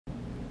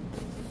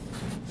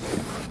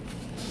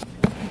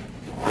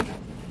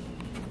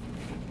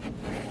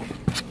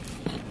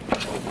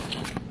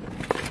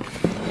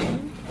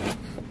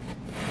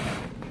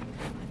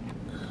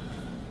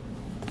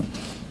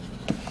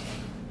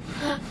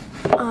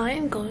I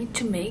am going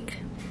to make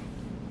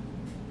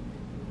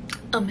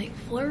a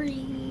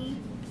McFlurry.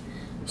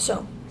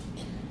 So,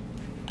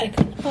 I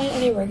couldn't find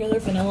any regular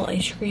vanilla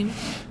ice cream,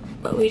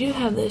 but we do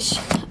have this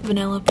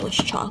vanilla plus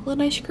chocolate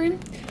ice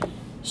cream.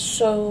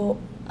 So,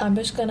 I'm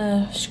just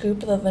gonna scoop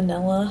the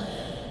vanilla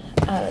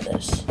out of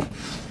this.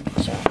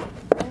 So,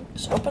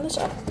 let's open this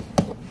up.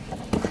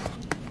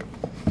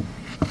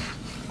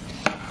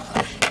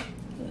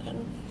 And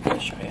then I'll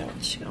show you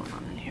what's going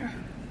on in here.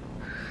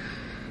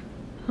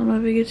 I don't know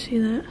if you can see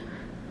that.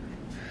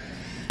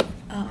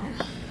 I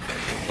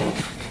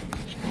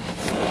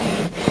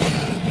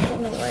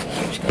don't know why it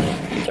keeps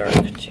going dark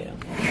too.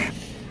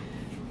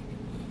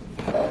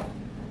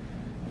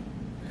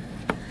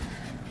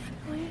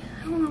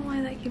 I don't know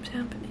why that keeps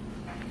happening.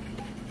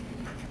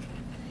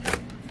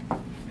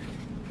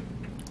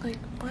 Like,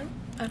 what?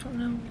 I don't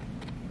know.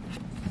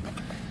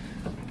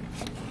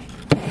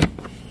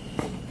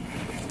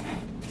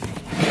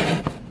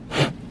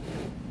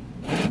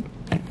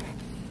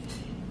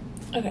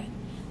 Okay.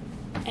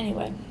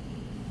 Anyway,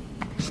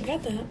 I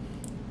got that.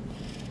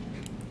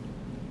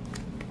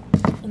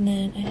 And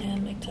then I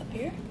have my cup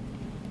here.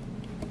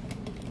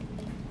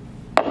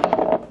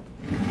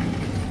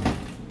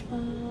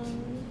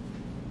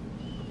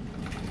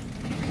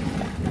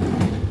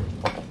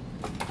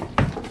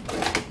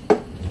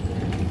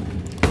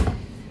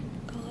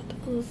 Got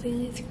a little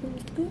ice cream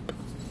scoop.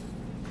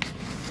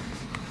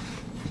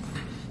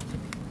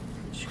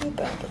 Scoop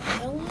out the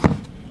vanilla.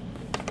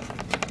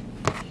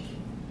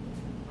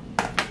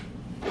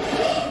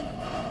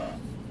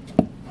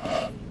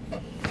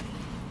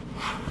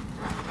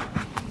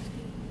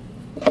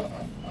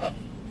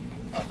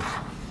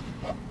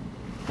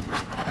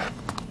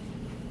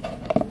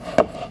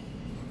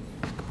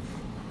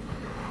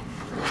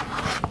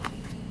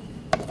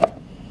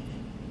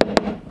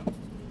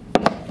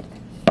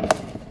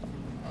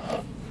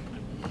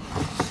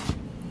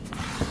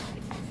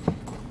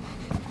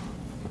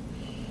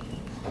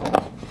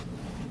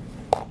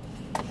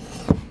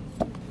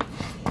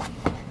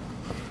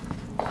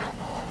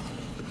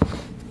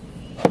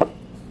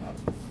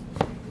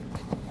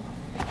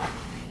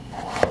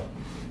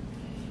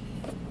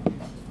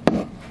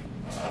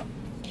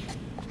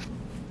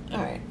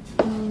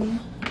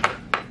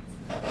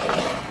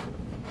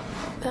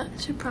 That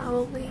should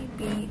probably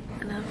be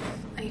enough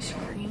ice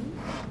cream.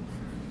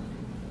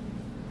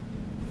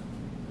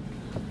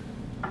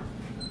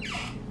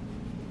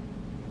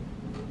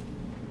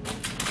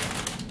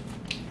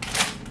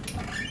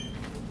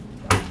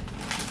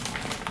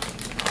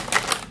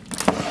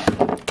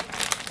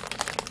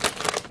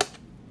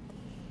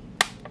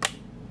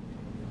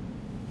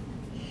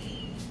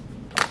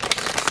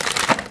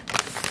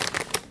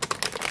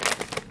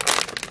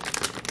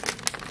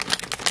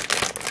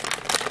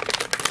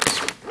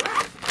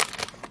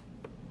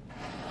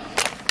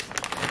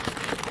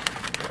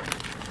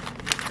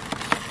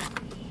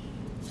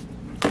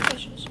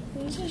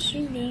 Is this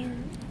zoomed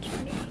in or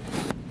zoomed out?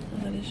 Oh,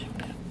 that is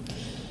zoomed out.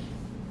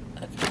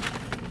 Okay.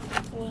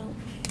 Well,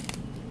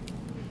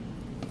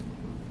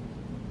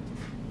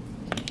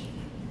 I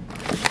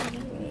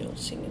don't know if you'll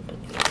see me put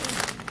these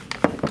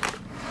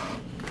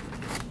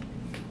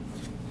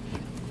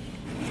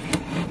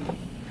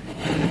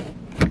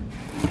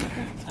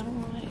I don't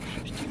know why it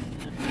keeps doing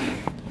that.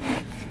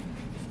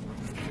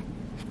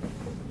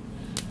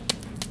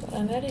 But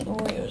I'm adding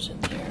Oreos in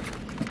here.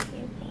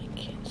 You probably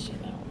can't see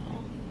that well.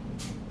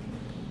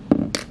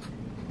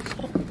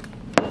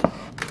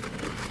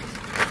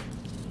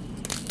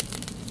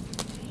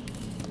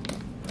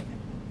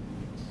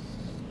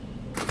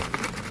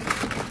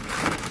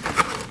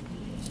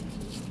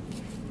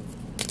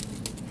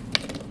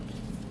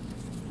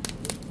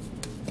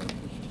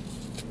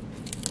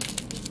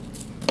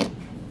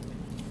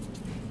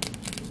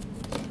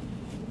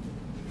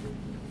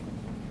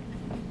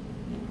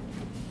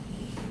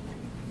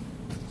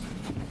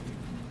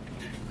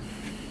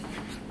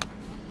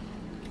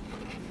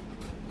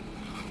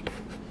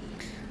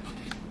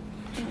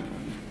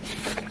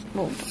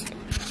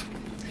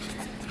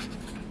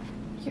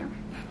 Here.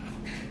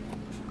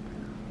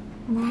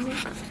 Look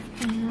at that.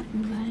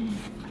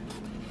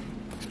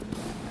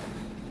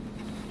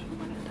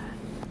 Look at that.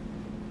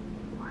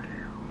 Wow.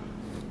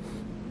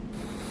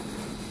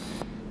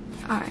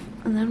 Alright,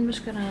 and then I'm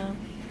just gonna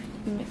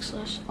mix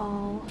this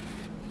all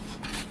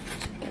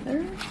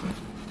together.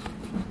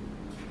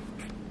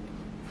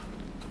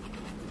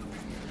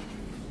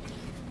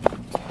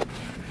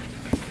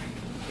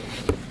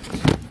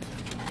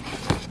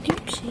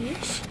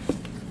 Oopsies.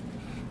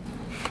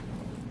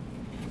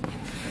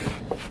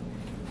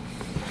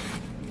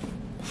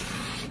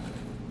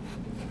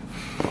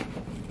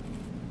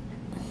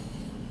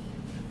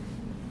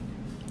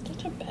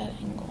 Such a bad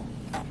angle.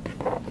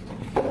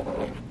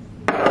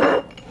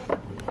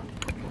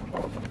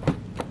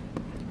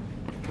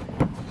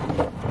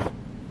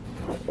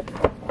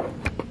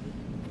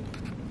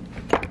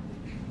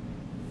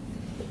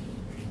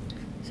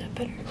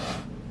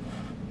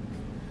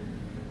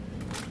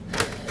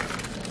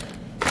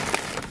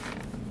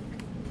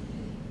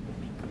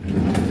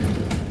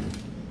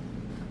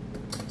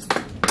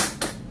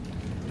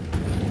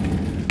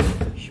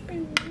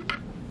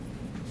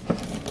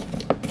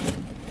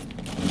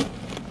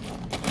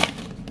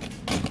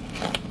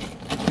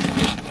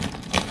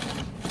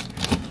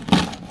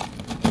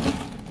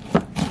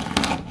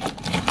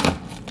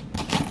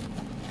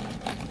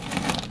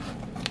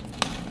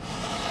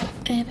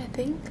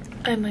 think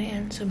I might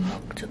add some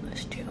milk to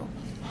this too.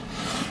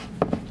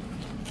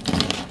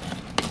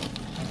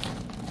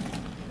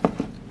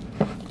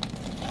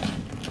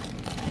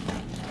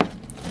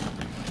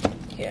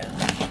 Yeah,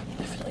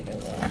 I feel like I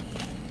will.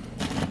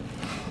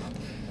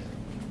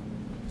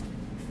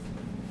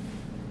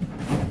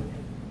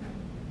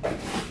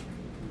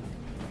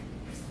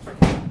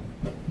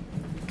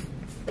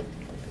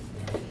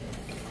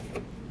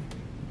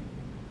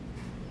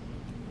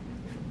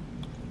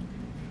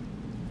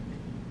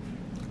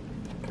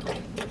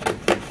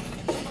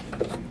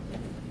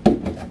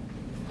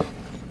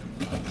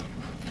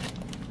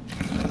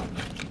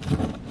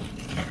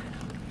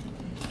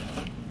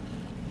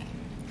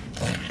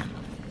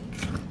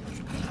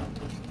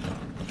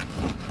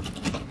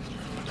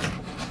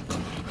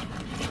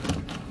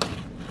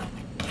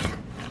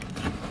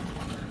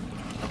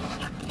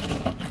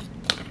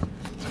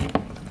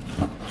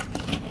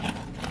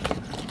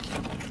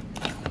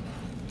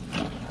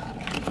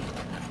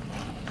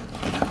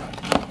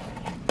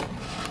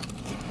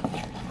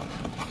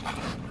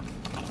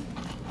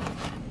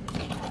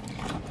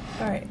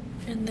 Alright,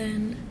 and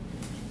then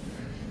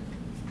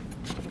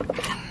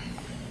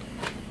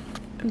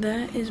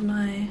that is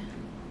my,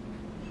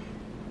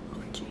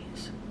 oh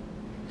jeez,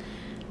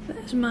 that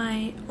is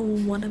my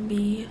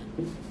wannabe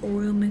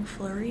Oreo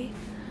McFlurry.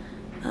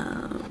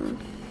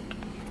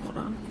 Hold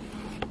on.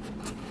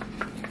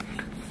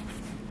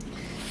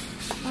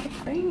 Oh,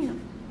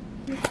 bam.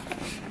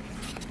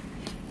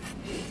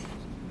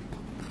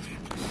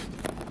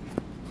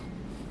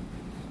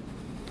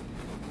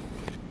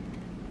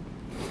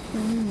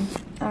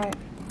 Alright.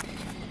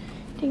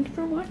 Thanks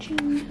for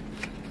watching.